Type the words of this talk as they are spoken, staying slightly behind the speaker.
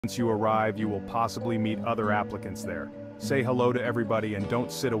Once you arrive, you will possibly meet other applicants there. Say hello to everybody and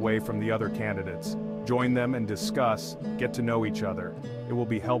don't sit away from the other candidates. Join them and discuss, get to know each other. It will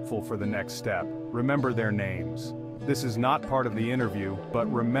be helpful for the next step. Remember their names. This is not part of the interview, but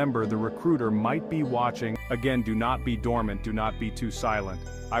remember the recruiter might be watching. Again, do not be dormant, do not be too silent.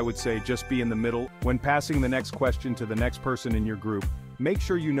 I would say just be in the middle. When passing the next question to the next person in your group, make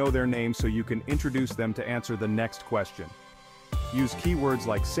sure you know their name so you can introduce them to answer the next question. Use keywords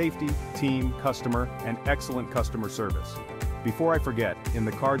like safety, team, customer, and excellent customer service. Before I forget, in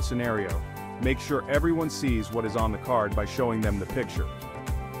the card scenario, make sure everyone sees what is on the card by showing them the picture.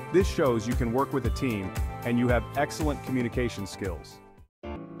 This shows you can work with a team, and you have excellent communication skills.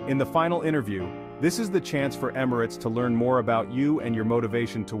 In the final interview, this is the chance for Emirates to learn more about you and your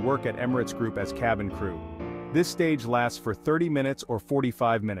motivation to work at Emirates Group as cabin crew. This stage lasts for 30 minutes or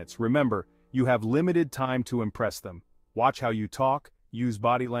 45 minutes. Remember, you have limited time to impress them. Watch how you talk, use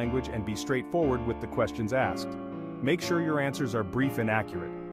body language, and be straightforward with the questions asked. Make sure your answers are brief and accurate.